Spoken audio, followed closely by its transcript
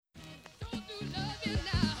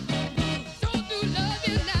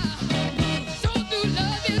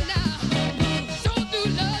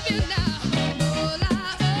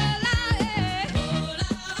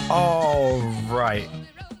All right.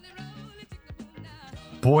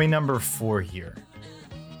 Boy number 4 here.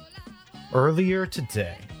 Earlier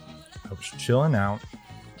today, I was chilling out,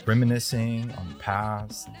 reminiscing on the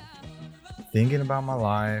past, thinking about my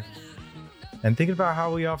life, and thinking about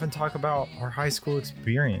how we often talk about our high school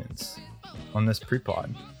experience on this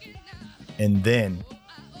pre-pod. And then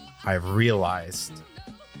I realized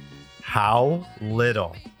how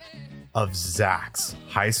little of Zach's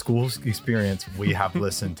high school experience we have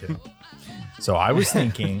listened to. So I was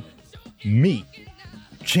thinking, me,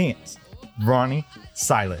 Chance, Ronnie,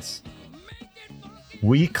 Silas,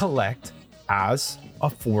 we collect as a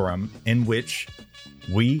forum in which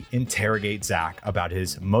we interrogate Zach about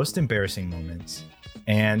his most embarrassing moments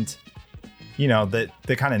and, you know, the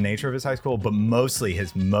kind of nature of his high school, but mostly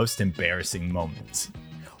his most embarrassing moments.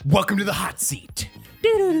 Welcome to the hot seat.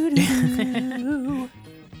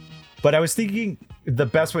 But I was thinking the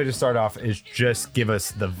best way to start off is just give us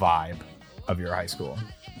the vibe of your high school.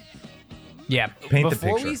 Yeah. Paint the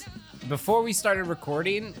picture. Before we started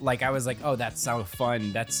recording, like I was like, oh, that's so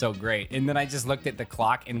fun. That's so great. And then I just looked at the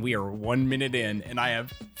clock and we are 1 minute in and I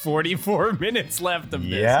have 44 minutes left of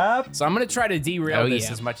this. Yep. So I'm going to try to derail this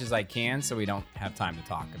as much as I can so we don't have time to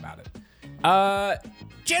talk about it.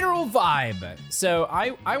 General vibe. So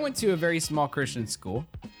I went to a very small Christian school.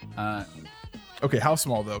 Okay, how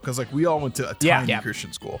small though? Because like we all went to a tiny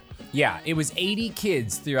Christian school. Yeah, it was 80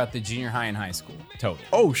 kids throughout the junior high and high school total.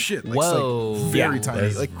 Oh shit! Like, Whoa. Like very tiny,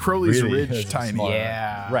 That's like Crowley's really Ridge tiny. small.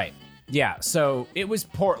 Yeah. Right. Yeah. So it was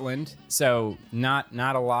Portland. So not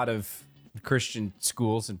a lot of Christian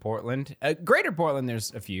schools in Portland. Greater Portland,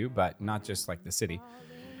 there's a few, but not just like the city.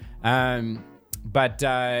 But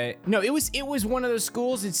no, it was one of those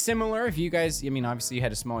schools. It's similar. If you guys, I mean, obviously you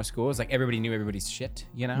had a smaller school. It's like everybody knew everybody's shit.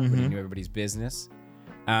 You know, everybody knew everybody's business.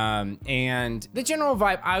 And the general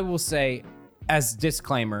vibe, I will say, as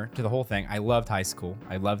disclaimer to the whole thing, I loved high school.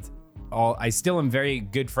 I still am very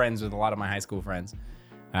good friends with a lot of my high school friends.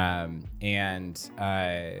 Yeah,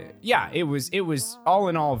 it was all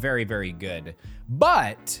in all very, very good.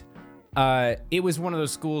 But it was one of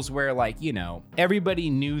those schools where, like, you know, everybody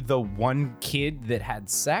knew the one kid that had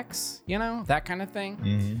sex, you know, that kind of thing.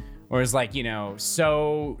 Mm-hmm. Or it's like, you know,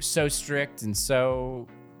 so strict and so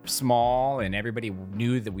small, and everybody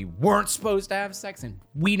knew that we weren't supposed to have sex, and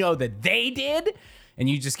we know that they did, and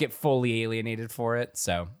you just get fully alienated for it.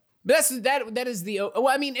 So, but that is the, well,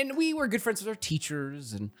 I mean, and we were good friends with our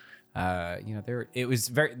teachers, and you know,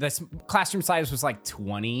 the classroom size was like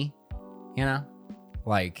 20, you know,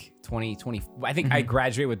 like 20. I think I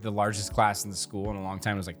graduated with the largest class in the school in a long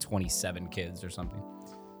time. It was like 27 kids or something.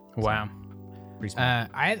 Wow. So, pretty small.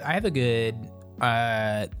 I have a good,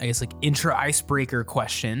 I guess, like intro icebreaker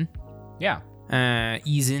question. Yeah.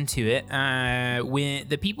 Ease into it. When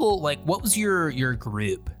the people, like, what was your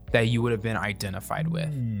group that you would have been identified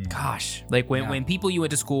with? Gosh. Like when people you went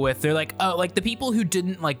to school with, they're like, oh, like the people who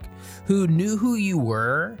didn't who knew who you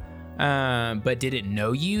were, but didn't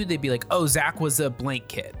know you, they'd be like, oh, Zach was a blank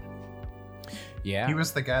kid. Yeah. He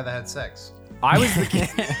was the guy that had sex. I was the kid.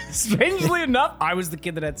 Strangely enough, I was the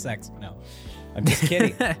kid that had sex. No, I'm just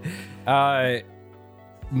kidding.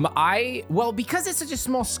 Well, because it's such a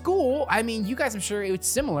small school, I mean, you guys, I'm sure it's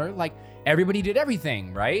similar. Like, everybody did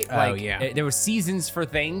everything, right? Oh, yeah. There were seasons for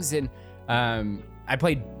things, and I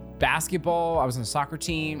played basketball. I was on a soccer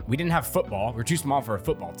team. We didn't have football. We were too small for a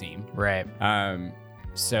football team. Right.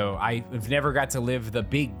 So I've never got to live the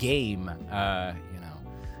big game, you know,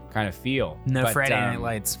 kind of feel. No But, Friday Night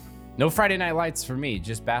Lights. No Friday Night Lights for me,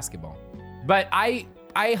 just basketball. But I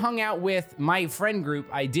hung out with my friend group.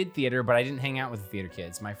 I did theater, but I didn't hang out with the theater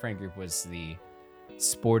kids. My friend group was the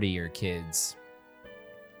sportier kids.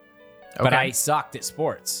 Okay. But I sucked at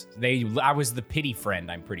sports. I was the pity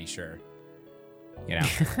friend, I'm pretty sure. You know.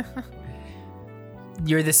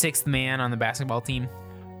 You're the sixth man on the basketball team.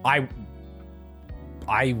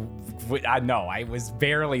 I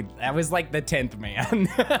was like the 10th man.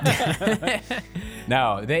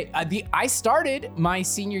 No, I started my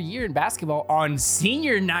senior year in basketball on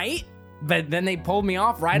senior night, but then they pulled me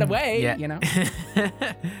off right away, you know.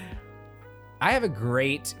 I have a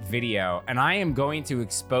great video, and I am going to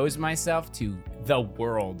expose myself to the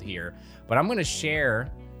world here, but I'm going to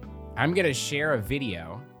share a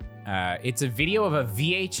video. It's a video of a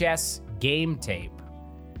VHS game tape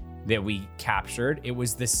that we captured. It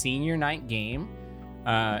was the senior night game.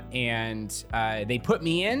 And they put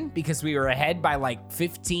me in because we were ahead by like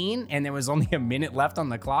 15 and there was only a minute left on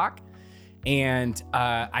the clock. And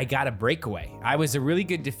I got a breakaway. I was a really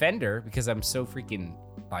good defender because I'm so freaking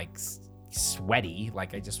like sweaty.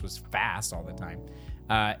 Like I just was fast all the time.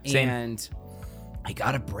 And I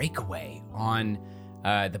got a breakaway on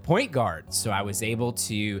the point guard. So I was able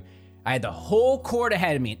to. I had the whole court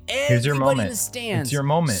ahead of me, and Here's your everybody moment. in the stands It's your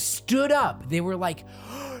moment. stood up. They were like,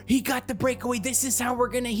 oh, he got the breakaway. This is how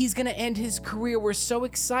he's gonna end his career. We're so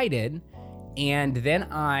excited. And then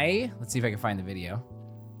let's see if I can find the video.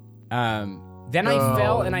 Then I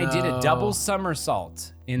fell and I did a double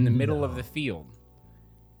somersault in the middle of the field.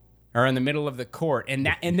 Or in the middle of the court. And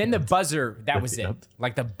then the buzzer, that was it.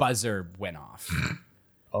 Like the buzzer went off.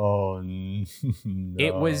 Oh no.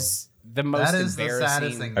 It was the most That is the embarrassing.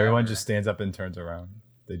 saddest thing. Everyone ever. just stands up and turns around.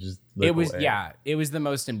 They just look It was away. it was the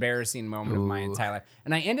most embarrassing moment of my entire life.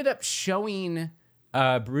 And I ended up showing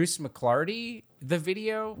Bruce McClarty the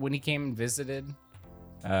video when he came and visited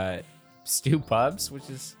Stu Pubs, which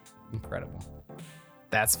is incredible.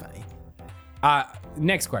 That's funny.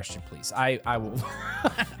 Next question, please. I will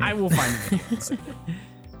I will find the video.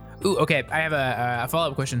 Ooh, okay. I have a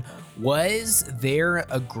follow-up question. Was there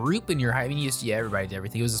a group in your high? I mean, everybody did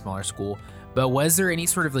everything. It was a smaller school, but was there any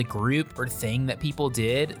sort of like group or thing that people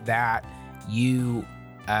did that you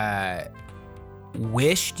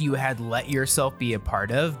wished you had let yourself be a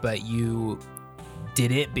part of, but you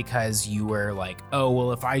did it because you were like, oh,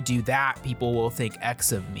 well, if I do that, people will think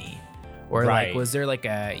X of me, or Right. like, was there like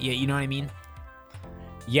you know what I mean?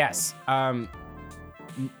 Yes.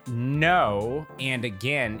 No, and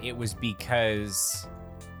again, it was because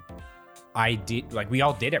I did, like, we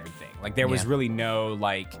all did everything. Like, there was Yeah. really no,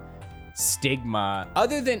 like, stigma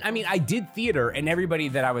other than, I mean, I did theater, and everybody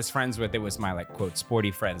that I was friends with, it was my, like, quote,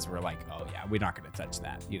 sporty friends were like, oh, yeah, we're not going to touch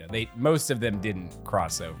that. You know, most of them didn't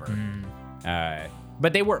cross over.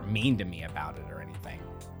 But they weren't mean to me about it or anything,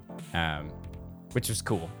 which was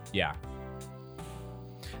cool. Yeah.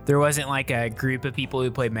 There wasn't like a group of people who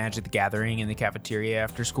played Magic the Gathering in the cafeteria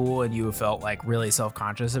after school and you felt like really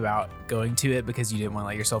self-conscious about going to it because you didn't want to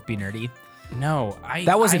let yourself be nerdy? No,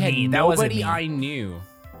 That wasn't I had me. That wasn't nobody me. I knew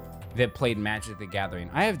that played Magic the Gathering.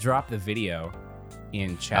 I have dropped the video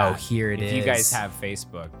in chat. Oh, here it if you guys is. have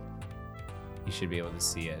Facebook, you should be able to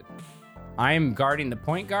see it. I am guarding the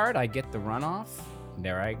point guard. I get the runoff.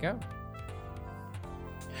 There I go.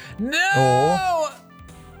 No!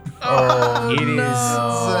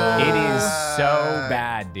 It is so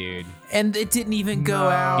bad, dude. And it didn't even go No.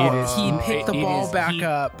 out. It is- He picked the it ball is- back he-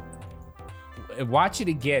 up. Watch it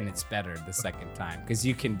again. It's better the second time because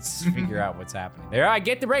you can figure out what's happening. There, I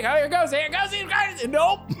get the break. Oh, here it goes. Here it goes. Here it goes.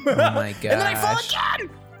 Nope. Oh my And then I fall gosh. again.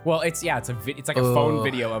 Well, it's like a phone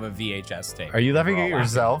video of a VHS tape. Are you laughing We're at all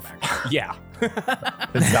yourself? Yeah.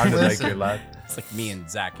 It sounded like Listen. you're laughing. It's like me and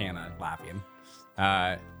Zach Hanna laughing.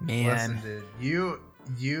 Man. Listen, dude,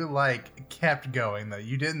 you like kept going though.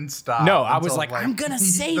 You didn't stop. No, I was until, like, I'm gonna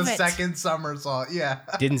save the it. second somersault. Yeah.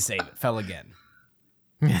 Didn't save it. Fell again.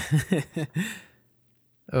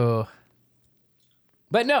 Oh.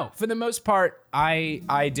 But no, for the most part,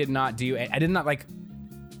 I did not do anything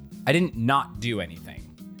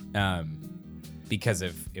because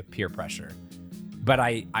of peer pressure. But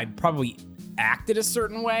I probably acted a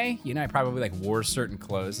certain way. You know, I probably like wore certain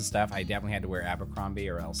clothes and stuff. I definitely had to wear Abercrombie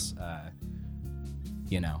or else,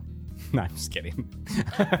 No, I'm just kidding.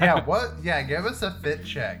 Yeah. What? Yeah. Give us a fit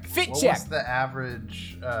check. Fit what check. What's the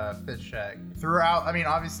average fit check throughout? I mean,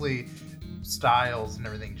 obviously, styles and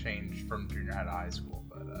everything changed from junior high to high school,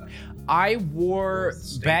 but I wore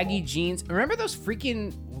Staple. baggy jeans. Remember those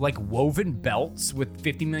freaking like woven belts with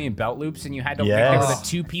 50 million belt loops, and you had to like, Yes. there were the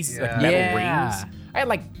two pieces like Yeah. metal Yeah. rings. I had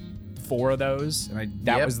like 4 of those, and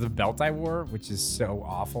that Yep. was the belt I wore, which is so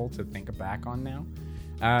awful to think back on now.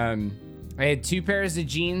 I had 2 pairs of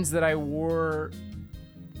jeans that I wore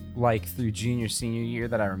like through junior senior year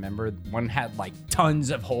that I remember. One had like tons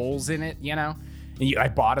of holes in it, you know, and I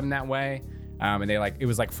bought them that way. And it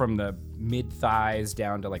was like from the mid thighs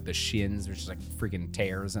down to like the shins, which is like freaking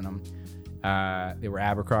tears in them. They were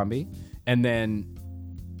Abercrombie, and then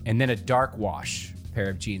a dark wash pair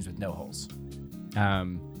of jeans with no holes.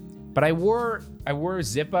 But I wore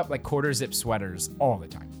zip up like quarter zip sweaters all the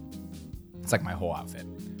time. It's like my whole outfit.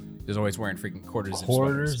 Just always wearing freaking quarter zip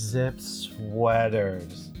Quarter sweaters. zip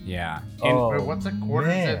sweaters. Yeah. And Oh, wait, what's a quarter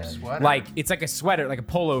man. zip sweater? like it's like a sweater, like a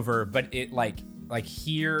pullover, but it like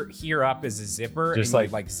here up is a zipper, Just and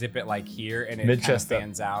you like- zip it like here, and it kind of Mid-chest up.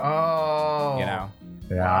 fans out. Oh. You know.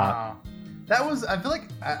 Yeah. Wow. That was. I feel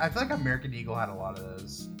like American Eagle had a lot of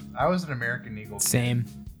those. I was an American Eagle. kid. Same.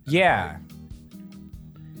 Yeah.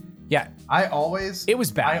 Yeah. It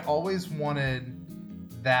was bad. I always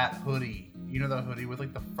wanted that hoodie. You know the hoodie with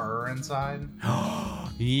like the fur inside?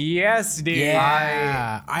 Yes, dude.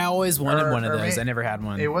 Yeah, I always wanted one of those. I never had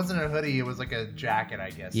one. It wasn't a hoodie; it was like a jacket,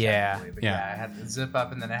 I guess. Yeah. technically. But yeah, it had the zip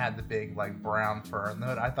up, and then it had the big like brown fur on the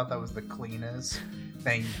hood. I thought that was the cleanest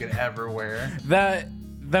thing you could ever wear.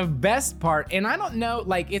 The best part, and I don't know,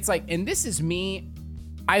 like it's like, and this is me.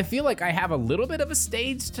 I feel like I have a little bit of a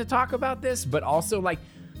stage to talk about this, but also like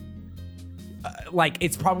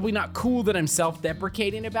it's probably not cool that I'm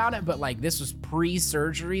self-deprecating about it, but like this was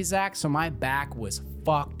pre-surgery, Zach, so my back was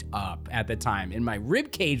fucked up at the time, and my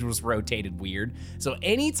rib cage was rotated weird. So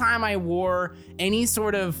anytime I wore any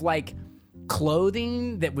sort of like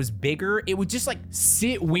clothing that was bigger, it would just like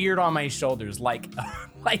sit weird on my shoulders, like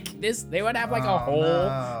this. They would have like a hole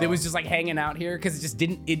that was just like hanging out here because it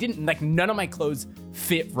didn't like, none of my clothes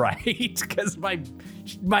fit right because my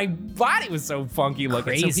body was so funky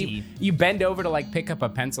looking. Crazy. So you bend over to like pick up a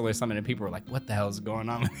pencil or something, and people were like, "What the hell is going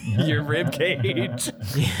on with your rib cage?"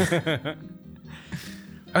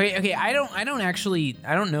 Okay. I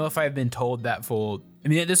don't know if I've been told that full. I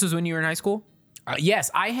mean, this was when you were in high school.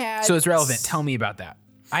 Yes, I had. So it's relevant. Tell me about that.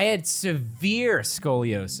 I had severe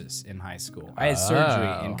scoliosis in high school. I had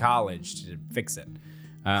surgery in college to fix it.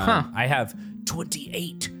 I have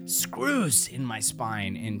 28 screws in my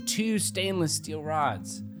spine and 2 stainless steel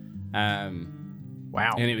rods.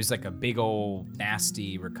 Wow. And it was like a big old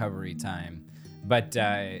nasty recovery time. But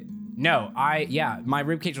no, my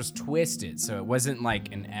rib cage was twisted. So it wasn't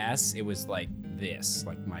like an S. It was like this,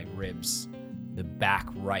 like my ribs. The back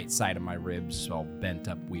right side of my ribs all bent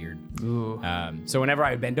up weird. Ooh. So whenever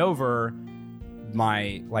I would bend over,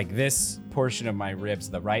 my like this portion of my ribs,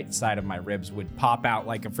 the right side of my ribs would pop out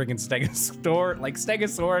like a freaking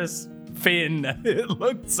Stegosaurus fin. It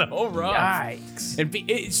looked so rough. Yikes. And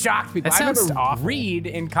it shocked people. That sounds I remember awful. Reed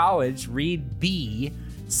in college, Reed B,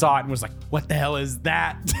 saw it and was like, "What the hell is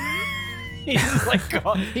that?" He was like,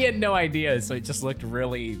 he had no idea, so it just looked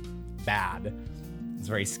really bad. It's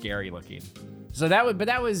very scary looking. So that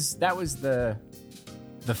was the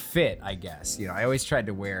fit, I guess. You know, I always tried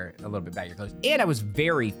to wear a little bit baggier clothes, and I was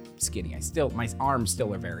very skinny. My arms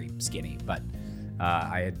still are very skinny, but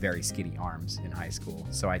I had very skinny arms in high school,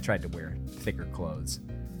 so I tried to wear thicker clothes.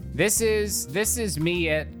 This is me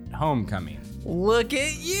at homecoming. Look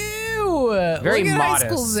at you! Very Look at modest. high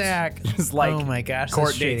school Zach. It's like oh my gosh, court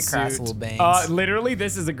that's straight date across suit. little bangs. Literally,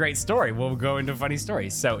 this is a great story. We'll go into funny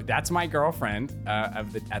stories. So that's my girlfriend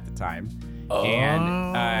at the time,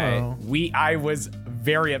 and I was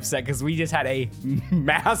very upset because we just had a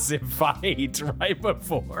massive fight right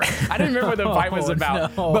before. I don't remember what the fight was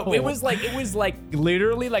about, no. but it was like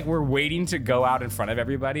literally like we're waiting to go out in front of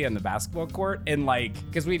everybody on the basketball court, and like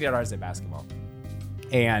because we did ours at basketball,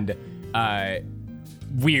 and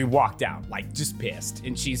we walked out like just pissed,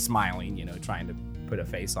 and she's smiling, you know, trying to put a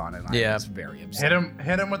face on it. I was very upset.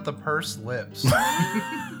 Hit him with the pursed lips.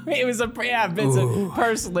 It was a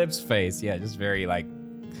pursed lips face. Yeah, just very like,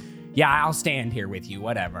 yeah, I'll stand here with you,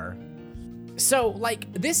 whatever. So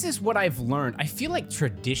like, this is what I've learned. I feel like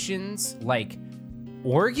traditions, like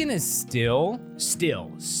Oregon is still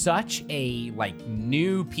such a like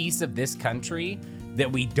new piece of this country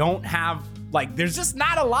that we don't have, like, there's just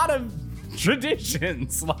not a lot of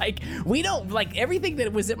traditions. Like we don't, like everything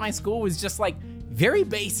that was at my school was just like very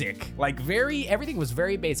basic, like everything was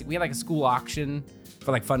very basic. We had like a school auction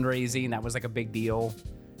for like fundraising. That was like a big deal,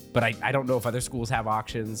 but I don't know if other schools have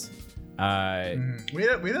auctions. We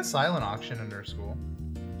had a silent auction in our school.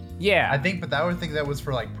 Yeah, I think, but I would think that was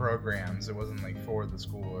for like programs. It wasn't like for the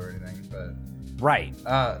school or anything. But right.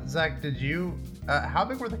 Zach, did you? How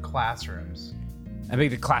big were the classrooms? I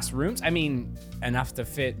think the classrooms, I mean, enough to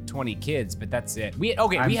fit 20 kids, but that's it. We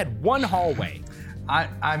had one hallway.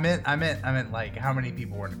 I meant like how many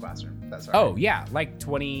people were in the classroom? That's right. Oh yeah, like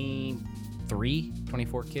 23,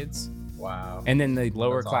 24 kids. Wow. And then the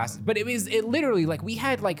lower That's class, awesome. but it literally like we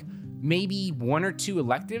had like maybe 1 or 2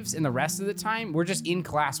 electives, and the rest of the time we're just in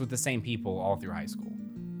class with the same people all through high school.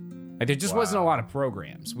 Like there just wasn't a lot of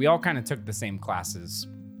programs. We all kind of took the same classes.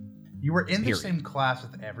 You were in the Period. same class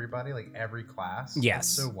with everybody, like every class?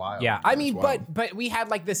 Yes. That's so wild. Yeah. I mean, wild. but we had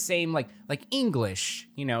like the same like English,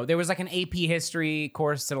 you know, there was like an AP history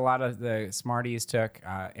course that a lot of the smarties took,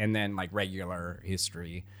 and then like regular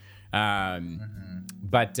history.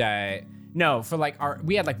 But no, for like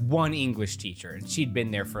we had like one English teacher, and she'd been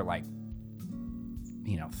there for like,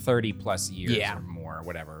 you know, 30 plus years or more or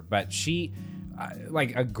whatever. But she,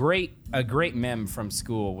 like a great mem from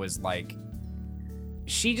school was like,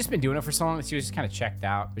 she just been doing it for so long that she was just kind of checked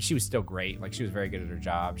out, but she was still great. Like she was very good at her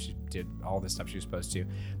job. She did all the stuff she was supposed to.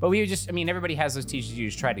 But we would just, I mean, everybody has those teachers you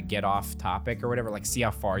just try to get off topic or whatever, like see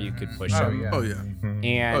how far you could push them. Yeah. Oh yeah.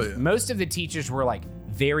 And most of the teachers were like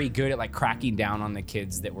very good at like cracking down on the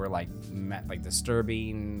kids that were like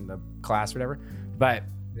disturbing the class or whatever. But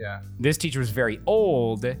Yeah. this teacher was very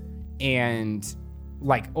old and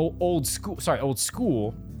like old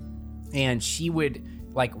school, and she would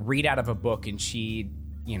like read out of a book and she'd,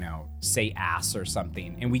 you know, say ass or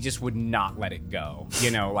something, and we just would not let it go.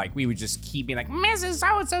 You know, like we would just keep being like, Mrs.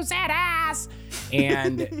 So-and-so said ass.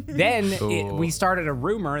 And then we started a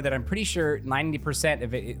rumor that I'm pretty sure 90%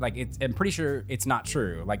 of it, I'm pretty sure it's not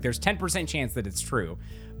true. Like there's 10% chance that it's true.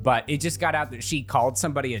 But it just got out that she called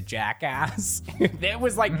somebody a jackass. That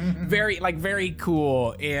was like very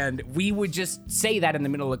cool. And we would just say that in the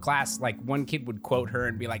middle of class. Like one kid would quote her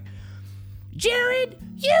and be like, Jared,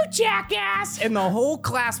 you jackass. And the whole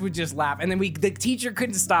class would just laugh. And then the teacher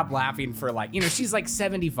couldn't stop laughing for like, you know, she's like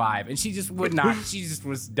 75 and she just would not, she just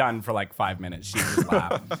was done for like 5 minutes. She would just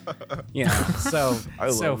laugh. You know, so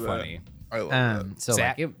funny. I love that. So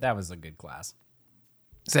Zach, like that was a good class.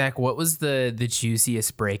 Zach, what was the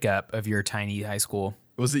juiciest breakup of your tiny high school?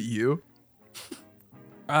 Was it you?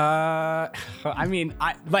 I mean,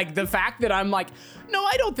 I like the fact that I'm like, no,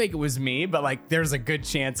 I don't think it was me, but like, there's a good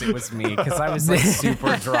chance it was me because I was like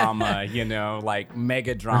super drama, you know, like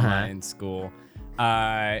mega drama in school.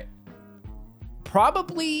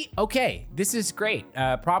 Probably, okay, this is great.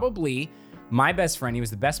 Probably my best friend, he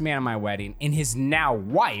was the best man at my wedding, and his now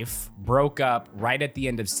wife broke up right at the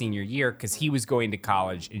end of senior year because he was going to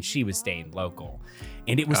college and she was staying local.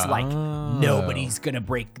 And it was like, nobody's gonna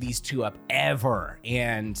break these two up ever.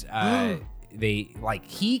 And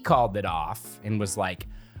he called it off and was like,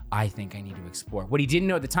 I think I need to explore. What he didn't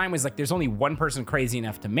know at the time was like, there's only one person crazy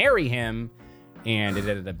enough to marry him, and it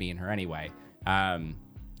ended up being her anyway.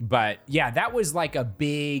 But yeah, that was like a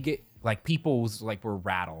big, like people like were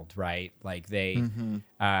rattled, right? Like they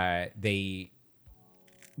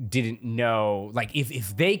didn't know, like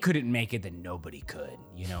if they couldn't make it, then nobody could.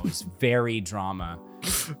 You know, it was very drama,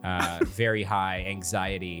 very high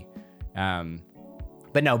anxiety.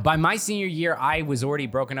 But no, by my senior year, I was already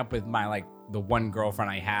broken up with my like the one girlfriend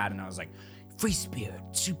I had, and I was like, free spirit,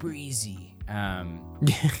 super easy. And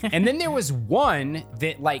then there was one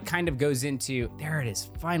that like kind of goes into, there it is.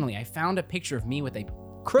 Finally, I found a picture of me with a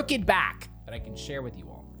crooked back that I can share with you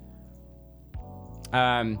all.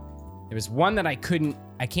 There was one that I can't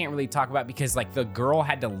really talk about because like the girl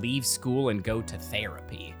had to leave school and go to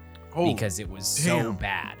therapy because it was so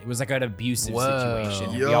bad. It was like an abusive situation.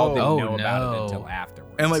 And we all didn't know about it until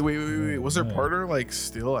afterwards. And like, wait, was her partner like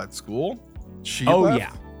still at school? She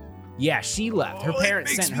left? Yeah, she left. Her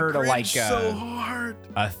parents sent her to like so hard.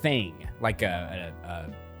 a thing, like a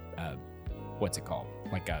what's it called?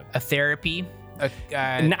 Like a therapy.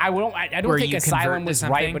 I don't think asylum was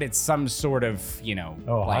right, but it's some sort of, you know,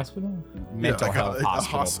 like hospital, mental health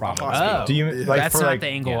hospital. Oh, do you like that's for not like the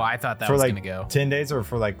angle I thought that for was like gonna go. 10 days or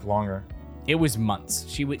for like longer? It was months.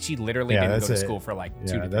 She literally didn't go to school for like 2 to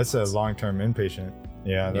 3 months. That's a long-term inpatient.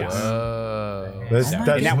 Yeah, that's And that's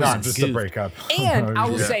that was not just a good. breakup. And I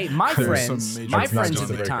will Yeah. say, my There's friends some at major It's not just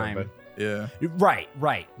the a breakup, time, but Yeah. right.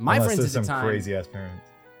 My unless friends there's at the some time crazy ass parents.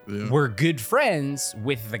 Yeah. were good friends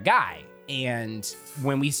with the guy. And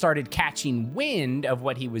when we started catching wind of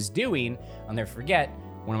what he was doing, I'll never forget,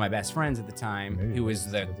 one of my best friends at the time, who was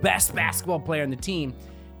the best basketball player on the team,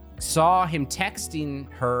 saw him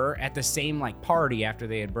texting her at the same like party after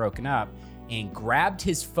they had broken up, and grabbed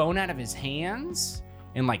his phone out of his hands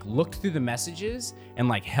and like looked through the messages and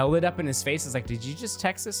like held it up in his face. It's like, did you just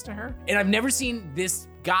text this to her? And I've never seen this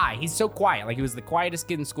guy. He's so quiet. Like he was the quietest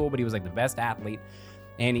kid in school, but he was like the best athlete.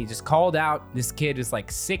 And he just called out, this kid is like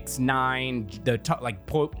 6'9", the like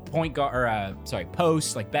point guard, or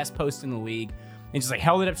post, like best post in the league. And just like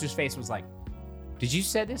held it up to his face and was like, did you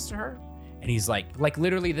say this to her? And he's like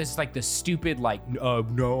literally this like the stupid like,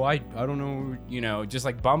 no, I don't know, you know, just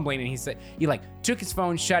like bumbling. And he like took his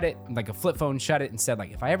phone, shut it, like a flip phone, shut it, and said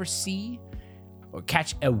like, if I ever see or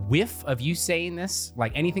catch a whiff of you saying this,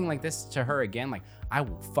 like anything like this to her again, like I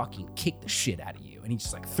will fucking kick the shit out of you. And he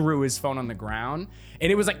just like threw his phone on the ground.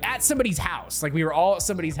 And it was like at somebody's house. Like we were all at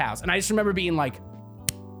somebody's house. And I just remember being like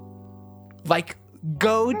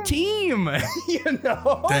go team, you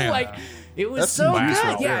know? Damn. Like it was That's so nice good.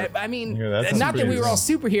 right Yeah, there. I mean, Yeah, that's not that pretty we were all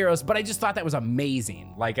cool. superheroes, but I just thought that was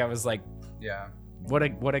amazing. Like I was like, Yeah. what a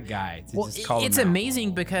guy to Well, just call it's him out.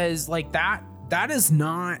 amazing because like that is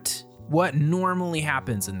not what normally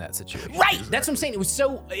happens in that situation. Right, that's what I'm saying. It was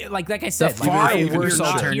so like I The said, far like, worse you're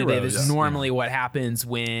not alternative heroes. is normally what happens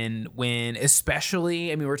when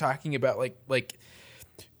especially, I mean, we're talking about like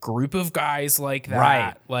group of guys like that.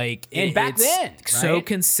 Right. Like And back it's then, so right?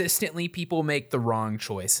 consistently people make the wrong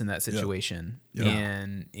choice in that situation. Yeah.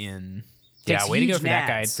 And Takes yeah, way to go huge for that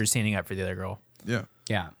guy nads. for standing up for the other girl. Yeah.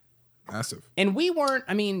 Yeah. Massive. And we weren't,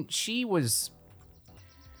 I mean, she was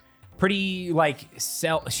pretty like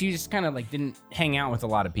she just kind of like didn't hang out with a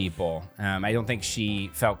lot of people. I don't think she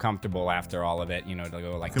felt comfortable after all of it, you know, to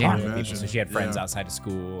go like talk with people. So she had friends outside of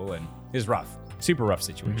school, and it was rough, super rough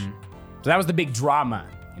situation. So that was the big drama,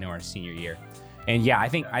 you know, our senior year. And yeah, I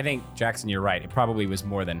think Jackson, you're right. It probably was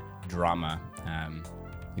more than drama.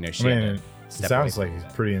 You know, she had to it step sounds away like from he's a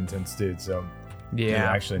that. pretty intense dude. So you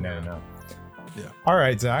actually never know. Yeah. All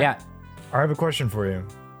right, Zach. Yeah. I have a question for you.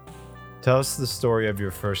 Tell us the story of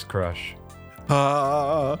your first crush.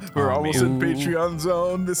 We're almost in Patreon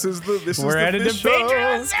zone. We're headed to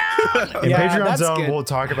Patreon zone. In Yeah, Patreon that's Zone, good. we'll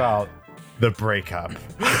talk about the breakup.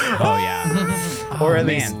 Oh yeah. Or at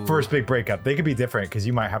least man. first big breakup. They could be different because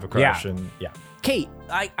you might have a crush Yeah. and Kate,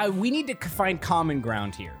 we need to find common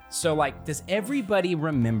ground here. So, like, does everybody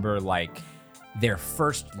remember like their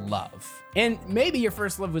first love? And maybe your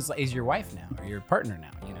first love is your wife now or your partner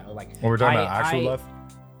now. You know, like. When we're talking about actual love?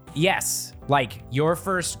 Yes, like your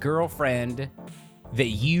first girlfriend that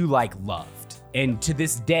you like loved, and to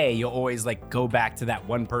this day you'll always like go back to that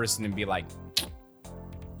one person and be like,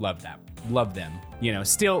 love them. You know,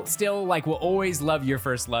 still like will always love your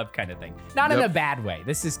first love kind of thing. Not in a bad way.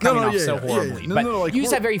 This is coming off so horribly, but like, you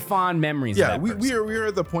just have very fond memories. Yeah, of that we person. are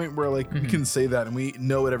at the point where like we can say that and we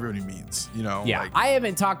know what everybody means. You know. Yeah, Like, I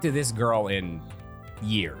haven't talked to this girl in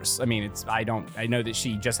years. I mean, I know that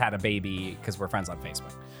she just had a baby because we're friends on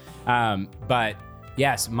Facebook. But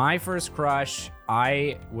yes, my first crush,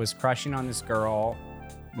 I was crushing on this girl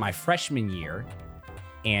my freshman year,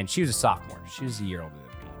 and she was a sophomore. She was a year older than me.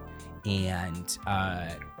 And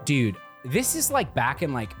dude, this is like back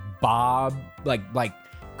in like Bob, like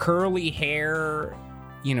curly hair,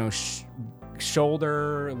 you know,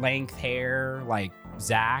 shoulder length hair, like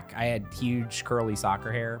Zach. I had huge curly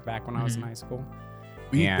soccer hair back when I was in high school.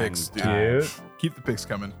 we need And, pics, dude. Cute. Keep the pics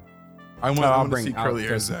coming. I want to see curly hair,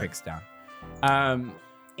 throw some Zach. pics down.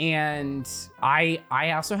 And I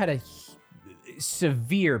also had a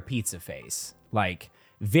severe pizza face, like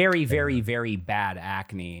very, very, very bad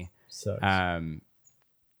acne. sucks.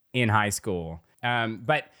 In high school.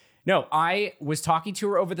 But no, I was talking to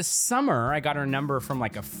her over the summer. I got her number from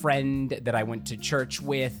like a friend that I went to church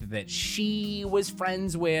with that she was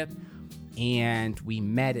friends with. And we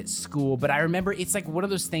met at school. But I remember it's like one of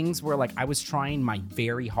those things where like I was trying my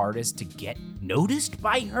very hardest to get noticed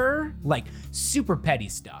by her. Like super petty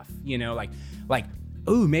stuff, you know, like,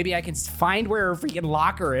 ooh, maybe I can find where her freaking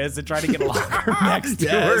locker is and try to get a locker next to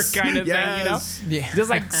her kind of thing, you know? Yeah. Just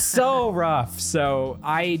like so rough. So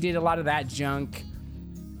I did a lot of that junk.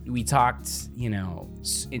 We talked, you know,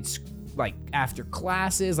 it's like after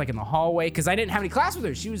classes, like in the hallway, because I didn't have any class with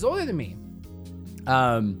her. She was older than me.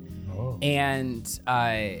 And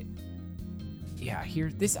yeah, here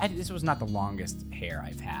this was not the longest hair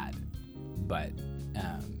I've had, but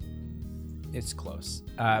it's close.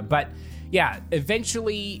 But yeah,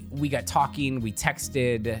 eventually we got talking. We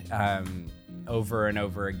texted over and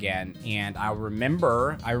over again, and I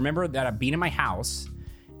remember that I'd been in my house,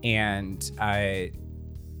 and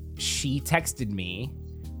she texted me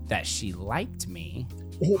that she liked me.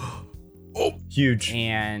 Huge.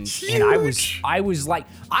 And I was like,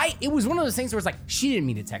 it was one of those things where it's like, she didn't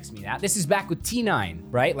mean to text me that. This is back with T9,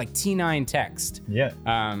 right? Like T9 text. Yeah.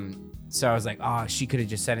 So I was like, oh, she could have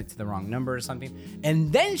just sent it to the wrong number or something.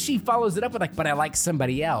 And then she follows it up with like, but I like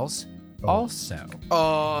somebody else also.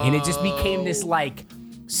 And it just became this like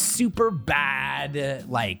super bad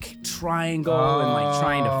like triangle and like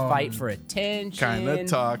trying to fight for attention. Kind of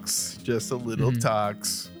talks, just a little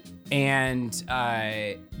talks. And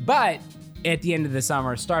but at the end of the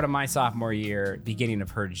summer, start of my sophomore year, beginning of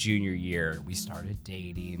her junior year, we started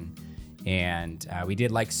dating, and we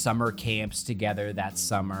did like summer camps together that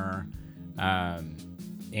summer.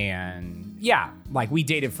 And yeah, like we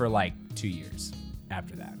dated for like 2 years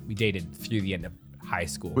after that. We dated through the end of high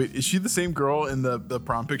school. Wait, is she the same girl in the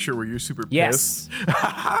prom picture where you're super Yes. pissed?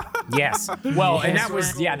 Yes. Well, and that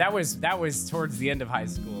was towards the end of high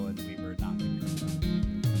school, and we were not together.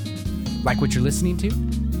 Like what you're listening to?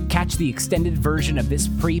 Catch the extended version of this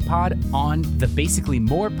pre-pod on the Basically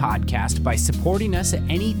More podcast by supporting us at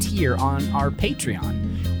any tier on our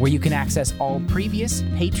Patreon, where you can access all previous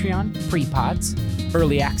Patreon pre-pods,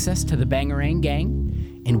 early access to the Bangarang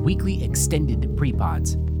Gang, and weekly extended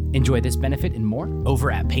pre-pods. Enjoy this benefit and more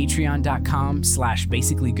over at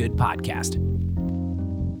patreon.com/basicallygoodpodcast.